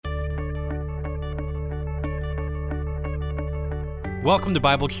Welcome to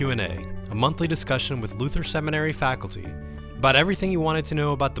Bible Q&A, a monthly discussion with Luther Seminary faculty about everything you wanted to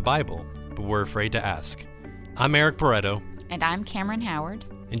know about the Bible, but were afraid to ask. I'm Eric Barreto. And I'm Cameron Howard.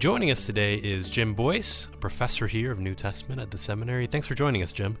 And joining us today is Jim Boyce, a professor here of New Testament at the seminary. Thanks for joining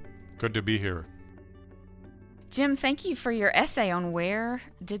us, Jim. Good to be here. Jim, thank you for your essay on where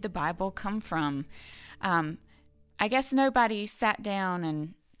did the Bible come from. I guess nobody sat down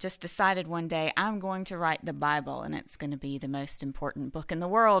and just decided one day, I'm going to write the Bible, and it's going to be the most important book in the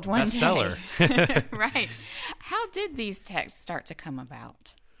world one day. Bestseller. Right. How did these texts start to come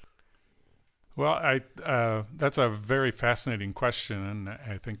about? Well, that's a very fascinating question, and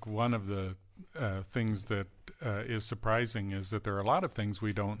I think one of the things that is surprising is that there are a lot of things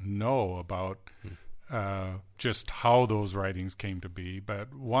we don't know about just how those writings came to be.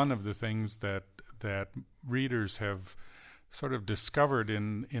 But one of the things that readers have sort of discovered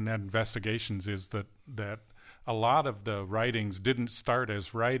in investigations is that a lot of the writings didn't start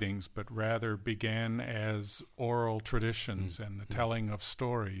as writings, but rather began as oral traditions and the telling of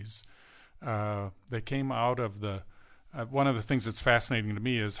stories. They came out of the one of the things that's fascinating to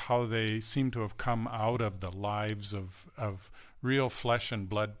me is how they seem to have come out of the lives of real flesh and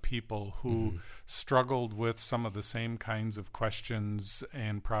blood people who struggled with some of the same kinds of questions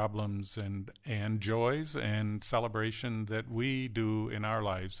and problems and joys and celebration that we do in our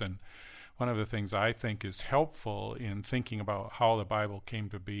lives. And one of the things I think is helpful in thinking about how the Bible came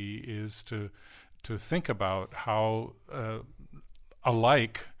to be is to think about how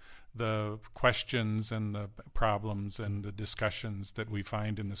alike the questions and the problems and the discussions that we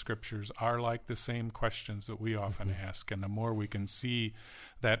find in the scriptures are like the same questions that we often ask. And the more we can see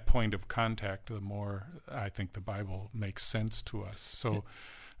that point of contact, the more I think the Bible makes sense to us. So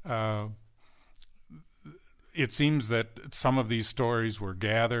it seems that some of these stories were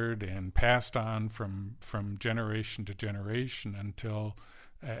gathered and passed on from generation to generation until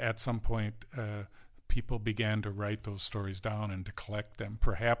at some point people began to write those stories down and to collect them,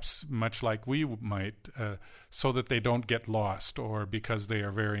 perhaps much like we might, so that they don't get lost or because they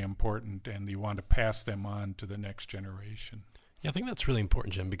are very important and you want to pass them on to the next generation. Yeah, I think that's really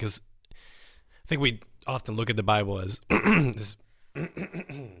important, Jim, because I think we often look at the Bible as this. Try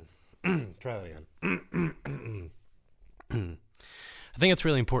that again. I think it's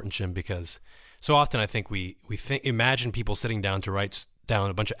really important, Jim, because so often I think we imagine people sitting down to write down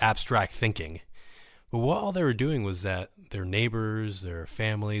a bunch of abstract thinking. But what all they were doing was that their neighbors, their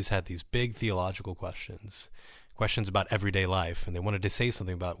families had these big theological questions about everyday life, and they wanted to say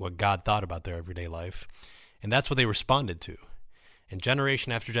something about what God thought about their everyday life, and that's what they responded to. And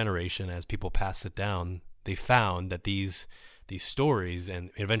generation after generation, as people passed it down, they found that these stories and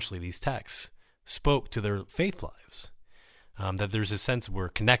eventually these texts spoke to their faith lives, that there's a sense we're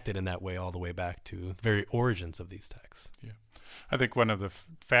connected in that way all the way back to the very origins of these texts. Yeah. I think one of the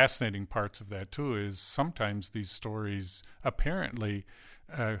fascinating parts of that, too, is sometimes these stories apparently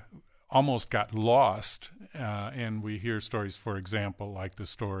almost got lost. And we hear stories, for example, like the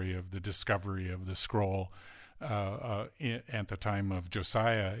story of the discovery of the scroll at the time of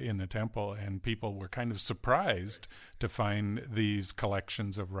Josiah in the temple. And people were kind of surprised to find these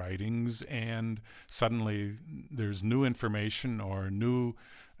collections of writings. And suddenly there's new information or new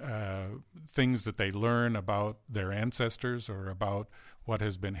things that they learn about their ancestors or about what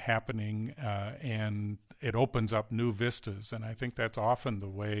has been happening, and it opens up new vistas. And I think that's often the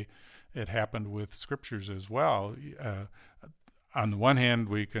way it happened with scriptures as well. On the one hand,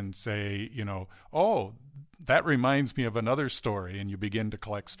 we can say, oh, that reminds me of another story, and you begin to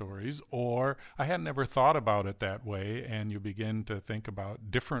collect stories, or I had never thought about it that way, and you begin to think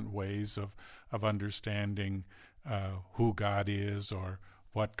about different ways of understanding who God is or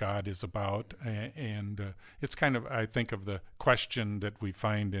what God is about. And it's kind of, I think, of the question that we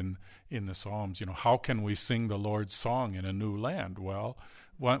find in the Psalms, how can we sing the Lord's song in a new land? Well,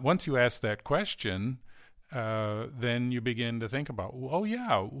 once you ask that question, then you begin to think about,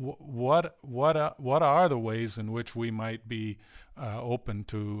 what are the ways in which we might be open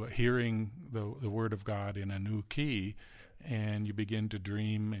to hearing the Word of God in a new key? And you begin to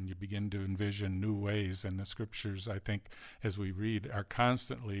dream and you begin to envision new ways. And the scriptures, I think, as we read, are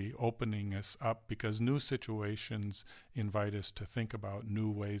constantly opening us up because new situations invite us to think about new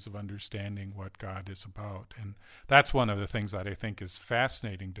ways of understanding what God is about. And that's one of the things that I think is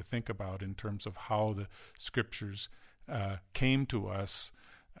fascinating to think about in terms of how the scriptures came to us,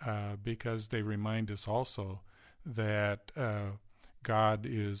 because they remind us also that God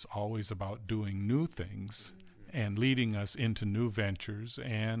is always about doing new things and leading us into new ventures,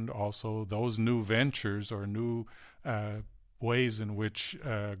 and also those new ventures or new ways in which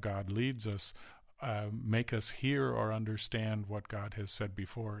God leads us make us hear or understand what God has said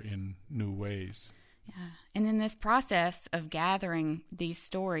before in new ways. Yeah. And in this process of gathering these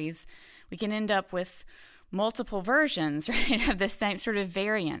stories, we can end up with multiple versions, right, of the same sort of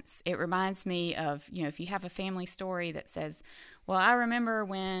variants. It reminds me of, if you have a family story that says, well, I remember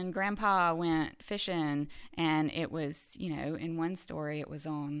when Grandpa went fishing and it was, in one story it was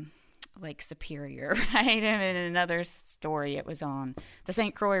on Lake Superior, right? And in another story it was on the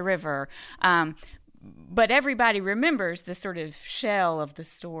St. Croix River. But everybody remembers the sort of shell of the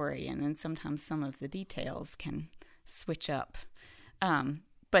story, and then sometimes some of the details can switch up.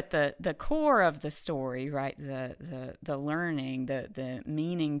 But the core of the story, right, the learning, the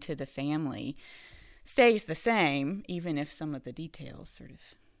meaning to the family stays the same, even if some of the details sort of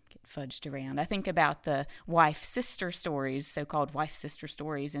get fudged around. I think about the wife-sister stories, so-called wife-sister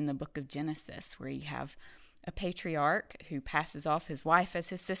stories in the book of Genesis, where you have a patriarch who passes off his wife as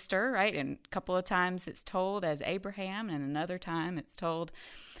his sister, right? And a couple of times it's told as Abraham, and another time it's told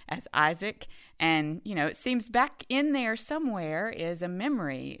as Isaac. And, it seems back in there somewhere is a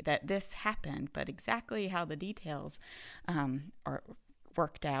memory that this happened, but exactly how the details are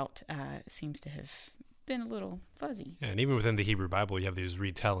worked out seems to have been a little fuzzy. Yeah, and even within the Hebrew Bible, you have these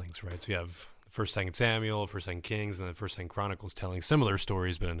retellings, right? So you have 1st, 2nd Samuel, 1st, 2nd Kings, and then 1st, 2nd Chronicles telling similar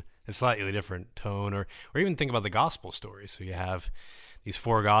stories, but in a slightly different tone, or even think about the gospel stories. So you have these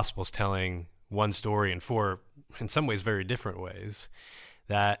 4 gospels telling one story in 4, in some ways, very different ways.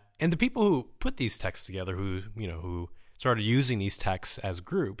 And the people who put these texts together, who started using these texts as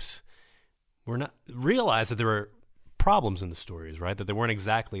groups, realized that there were problems in the stories, right? That they weren't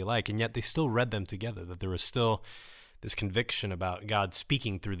exactly alike, and yet they still read them together. That there was still this conviction about God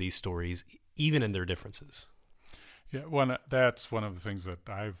speaking through these stories, even in their differences. Yeah, that's one of the things that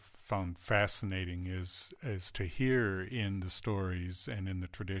I've found fascinating is to hear in the stories and in the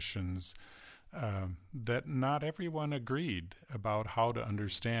traditions that not everyone agreed about how to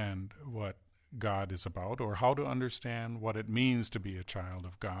understand what God is about, or how to understand what it means to be a child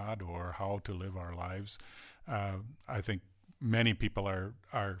of God, or how to live our lives. I think many people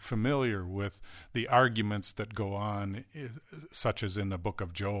are familiar with the arguments that go on, such as in the book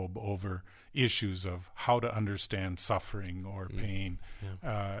of Job, over issues of how to understand suffering or pain.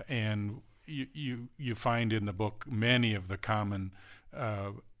 Yeah. And you find in the book many of the common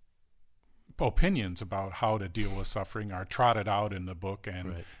opinions about how to deal with suffering are trotted out in the book,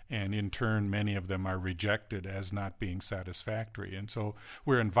 and in turn many of them are rejected as not being satisfactory. And so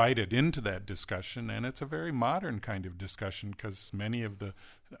we're invited into that discussion, and it's a very modern kind of discussion, because many of the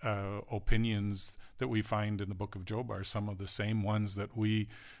opinions that we find in the book of Job are some of the same ones that we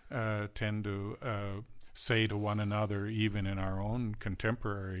tend to say to one another, even in our own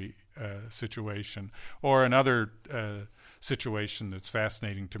contemporary situation. Or another situation that's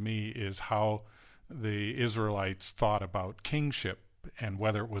fascinating to me is how the Israelites thought about kingship and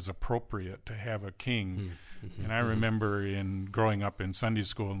whether it was appropriate to have a king. Mm-hmm. And I remember growing up in Sunday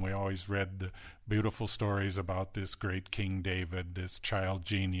school, and we always read the beautiful stories about this great King David, this child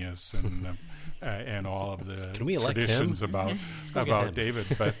genius, and all of the traditions about David.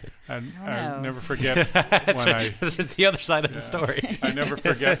 But I never forget That's the other side of the story. I never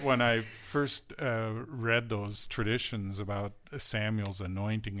forget when I first read those traditions about Samuel's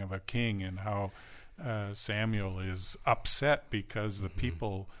anointing of a king, and how Samuel is upset because the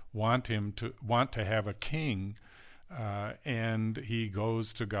people want to have a king, and he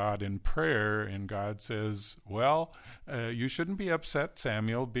goes to God in prayer, and God says, "Well, you shouldn't be upset,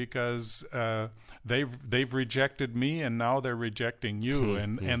 Samuel, because they've rejected me, and now they're rejecting you."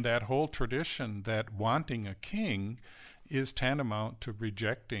 And that whole tradition that wanting a king is tantamount to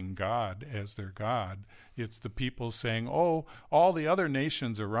rejecting God as their God. It's the people saying, "Oh, all the other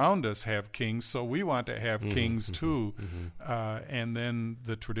nations around us have kings, so we want to have kings too." And then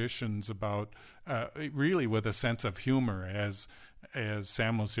the traditions about, really with a sense of humor, as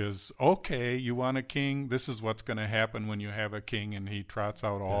Samuel says, "Okay, you want a king? This is what's going to happen when you have a king," and he trots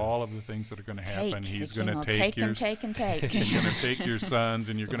out all of the things that are going to happen. He's going to take your He's going to take your sons,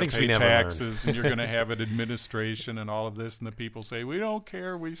 and you're going to pay taxes, and you're going to have an administration and all of this. And the people say, "We don't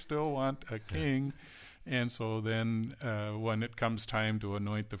care. We still want a king." And so then when it comes time to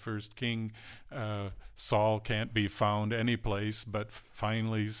anoint the first king, Saul can't be found any place, but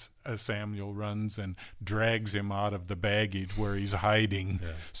finally Samuel runs and drags him out of the baggage where he's hiding.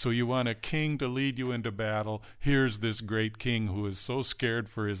 Yeah. So you want a king to lead you into battle. Here's this great king who is so scared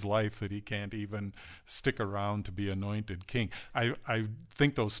for his life that he can't even stick around to be anointed king. I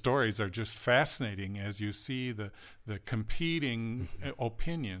think those stories are just fascinating as you see the competing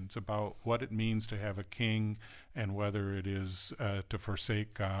opinions about what it means to have a king and whether it is to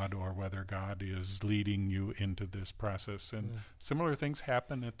forsake God or whether God is leading you into this process. And similar things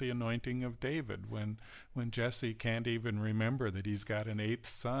happen at the anointing of David when Jesse can't even remember that he's got an eighth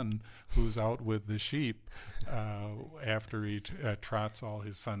son who's out with the sheep after he trots all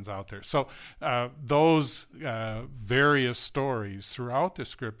his sons out there. So those various stories throughout the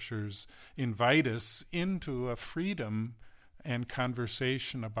scriptures invite us into a freedom and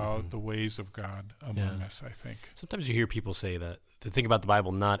conversation about the ways of God among us, I think. Sometimes you hear people say that to think about the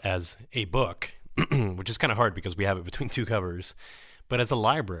Bible not as a book, which is kind of hard because we have it between two covers, but as a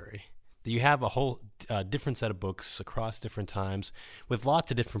library. That you have a whole different set of books across different times with lots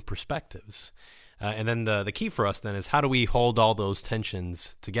of different perspectives. And then the key for us then is how do we hold all those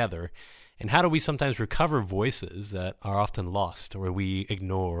tensions together? And how do we sometimes recover voices that are often lost or we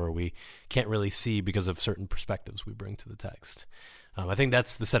ignore or we can't really see because of certain perspectives we bring to the text? I think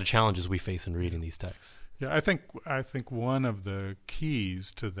that's the set of challenges we face in reading these texts. Yeah, I think one of the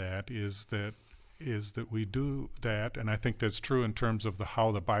keys to that is that we do that, and I think that's true in terms of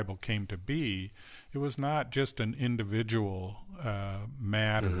how the Bible came to be. It was not just an individual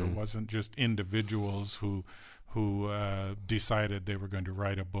matter. It wasn't just individuals who decided they were going to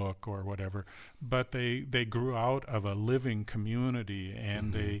write a book or whatever, but they grew out of a living community,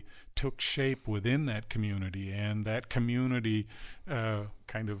 and they took shape within that community, and that community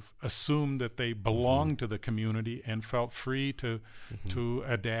kind of assumed that they belonged to the community and felt free to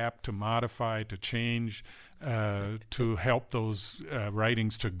adapt, to modify, to change, to help those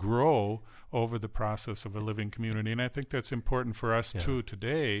writings to grow over the process of a living community. And I think that's important for us too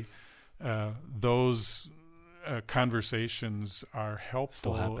today. Those conversations are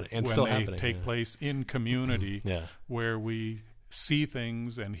helpful when they take place in community, where we see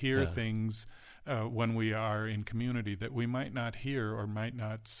things and hear things when we are in community that we might not hear or might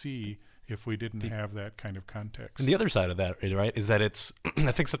not see if we didn't have that kind of context. And the other side of that, right, is that it's,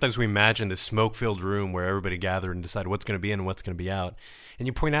 I think sometimes we imagine this smoke-filled room where everybody gathered and decided what's going to be in and what's going to be out. And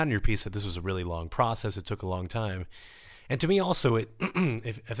you point out in your piece that this was a really long process. It took a long time. And to me also, I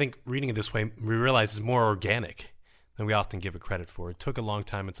think reading it this way, we realize it's more organic than we often give it credit for. It took a long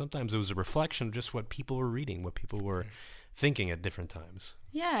time, and sometimes it was a reflection of just what people were reading, what people were thinking at different times.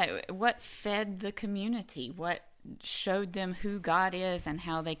 Yeah, what fed the community, what showed them who God is and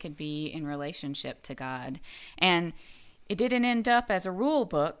how they could be in relationship to God. And it didn't end up as a rule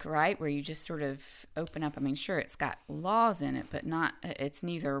book, right, where you just sort of open up. I mean, sure, it's got laws in it, but it's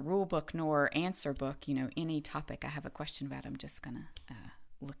neither a rule book nor answer book. You know, any topic I have a question about, I'm just going to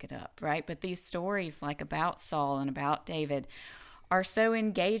look it up, right? But these stories like about Saul and about David are so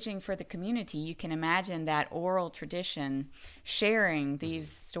engaging for the community. You can imagine that oral tradition sharing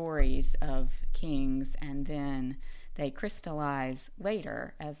these stories of kings, and then they crystallize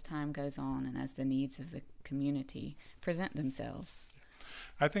later as time goes on and as the needs of the community present themselves.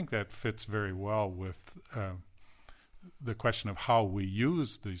 I think that fits very well with the question of how we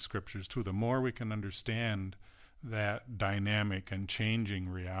use these scriptures too. The more we can understand that dynamic and changing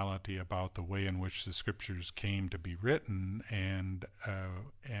reality about the way in which the scriptures came to be written and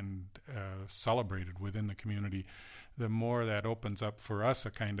celebrated within the community, the more that opens up for us a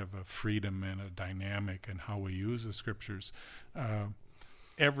kind of a freedom and a dynamic in how we use the scriptures.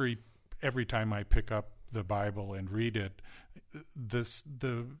 Every time I pick up the Bible and read it,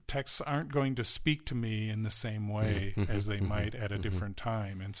 the texts aren't going to speak to me in the same way as they might at a different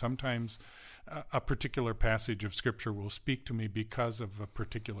time. And sometimes a particular passage of Scripture will speak to me because of a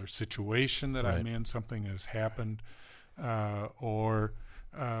particular situation that I'm in, something has happened, or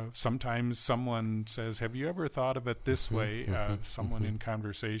sometimes someone says, have you ever thought of it this way? Someone in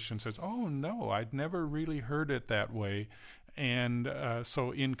conversation says, oh, no, I'd never really heard it that way. And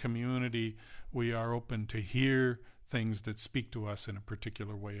so in community, we are open to hear things that speak to us in a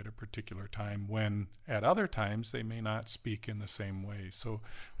particular way at a particular time, when at other times they may not speak in the same way. So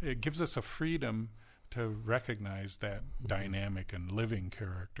it gives us a freedom to recognize that dynamic and living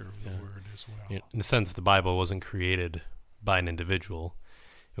character of the Word as well. In a sense, the Bible wasn't created by an individual.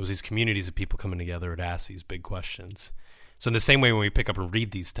 It was these communities of people coming together to ask these big questions. So in the same way, when we pick up and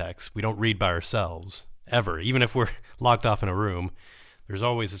read these texts, we don't read by ourselves, ever. Even if we're locked off in a room, there's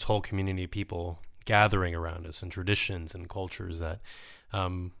always this whole community of people gathering around us, and traditions and cultures that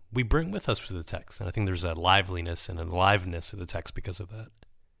we bring with us to the text. And I think there's a liveliness and an aliveness to the text because of that.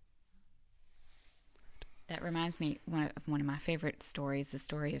 That reminds me of one of my favorite stories, the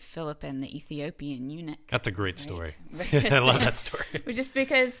story of Philip and the Ethiopian eunuch. That's a great story. I love that story. Just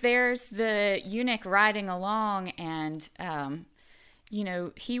because there's the eunuch riding along, and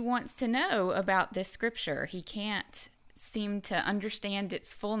he wants to know about this scripture. He can't seem to understand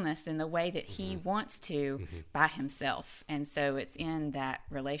its fullness in the way that he wants to by himself. And so it's in that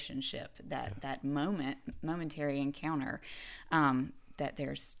relationship, that momentary encounter, that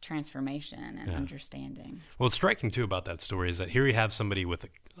there's transformation and understanding. Well, what's striking too about that story is that here you have somebody with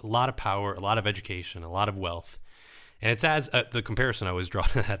a lot of power, a lot of education, a lot of wealth. And it's as the comparison I always draw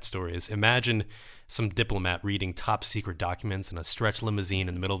to that story is, imagine some diplomat reading top secret documents in a stretch limousine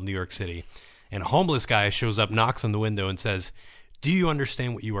in the middle of New York City, and a homeless guy shows up, knocks on the window, and says, "Do you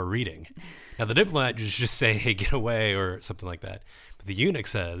understand what you are reading?" Now, the diplomat just say, "Hey, get away," or something like that. But the eunuch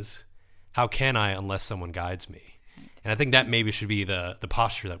says, "How can I unless someone guides me?" And I think that maybe should be the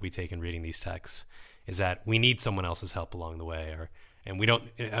posture that we take in reading these texts, is that we need someone else's help along the way, and we're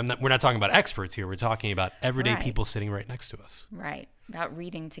not talking about experts here. We're talking about everyday people sitting right next to us. Right, about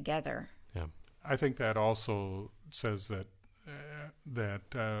reading together. Yeah, I think that also says that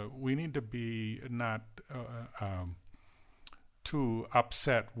we need to be not too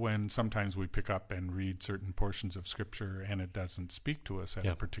upset when sometimes we pick up and read certain portions of Scripture and it doesn't speak to us at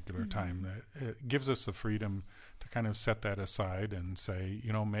a particular time. It gives us the freedom to kind of set that aside and say,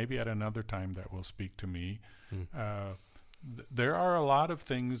 maybe at another time that will speak to me. There are a lot of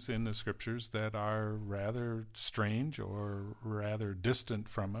things in the Scriptures that are rather strange or rather distant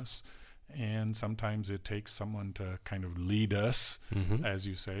from us, and sometimes it takes someone to kind of lead us, as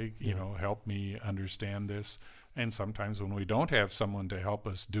you say, help me understand this. And sometimes when we don't have someone to help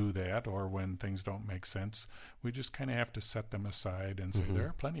us do that, or when things don't make sense, we just kind of have to set them aside and say, there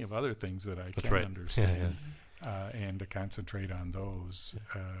are plenty of other things that I can understand, and to concentrate on those.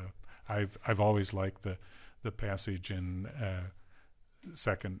 I've always liked the passage in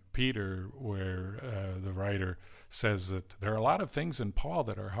 2 Peter where the writer says that there are a lot of things in Paul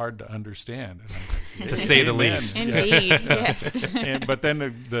that are hard to understand. To say the least. Indeed, yes. But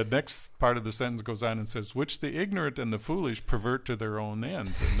then the next part of the sentence goes on and says, which the ignorant and the foolish pervert to their own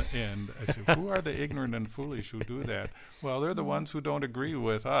ends. And I say, who are the ignorant and foolish who do that? Well, they're the ones who don't agree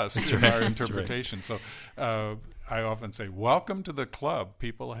with us in our interpretation. So I often say, welcome to the club.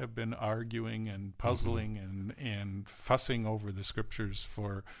 People have been arguing and puzzling and fussing over the Scriptures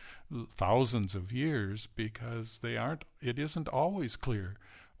for thousands of years because it isn't always clear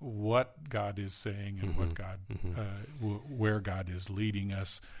what God is saying and what God, where God is leading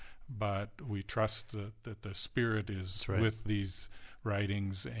us. But we trust that the Spirit is with these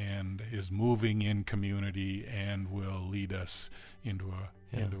writings and is moving in community and will lead us into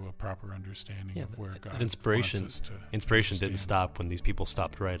a proper understanding of where God wants us to. Inspiration didn't stop when these people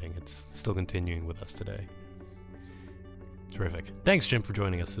stopped writing. It's still continuing with us today. Terrific. Thanks, Jim, for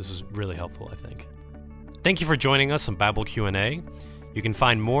joining us. This was really helpful, I think. Thank you for joining us on Bible Q&A. You can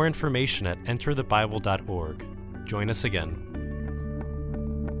find more information at enterthebible.org. Join us again.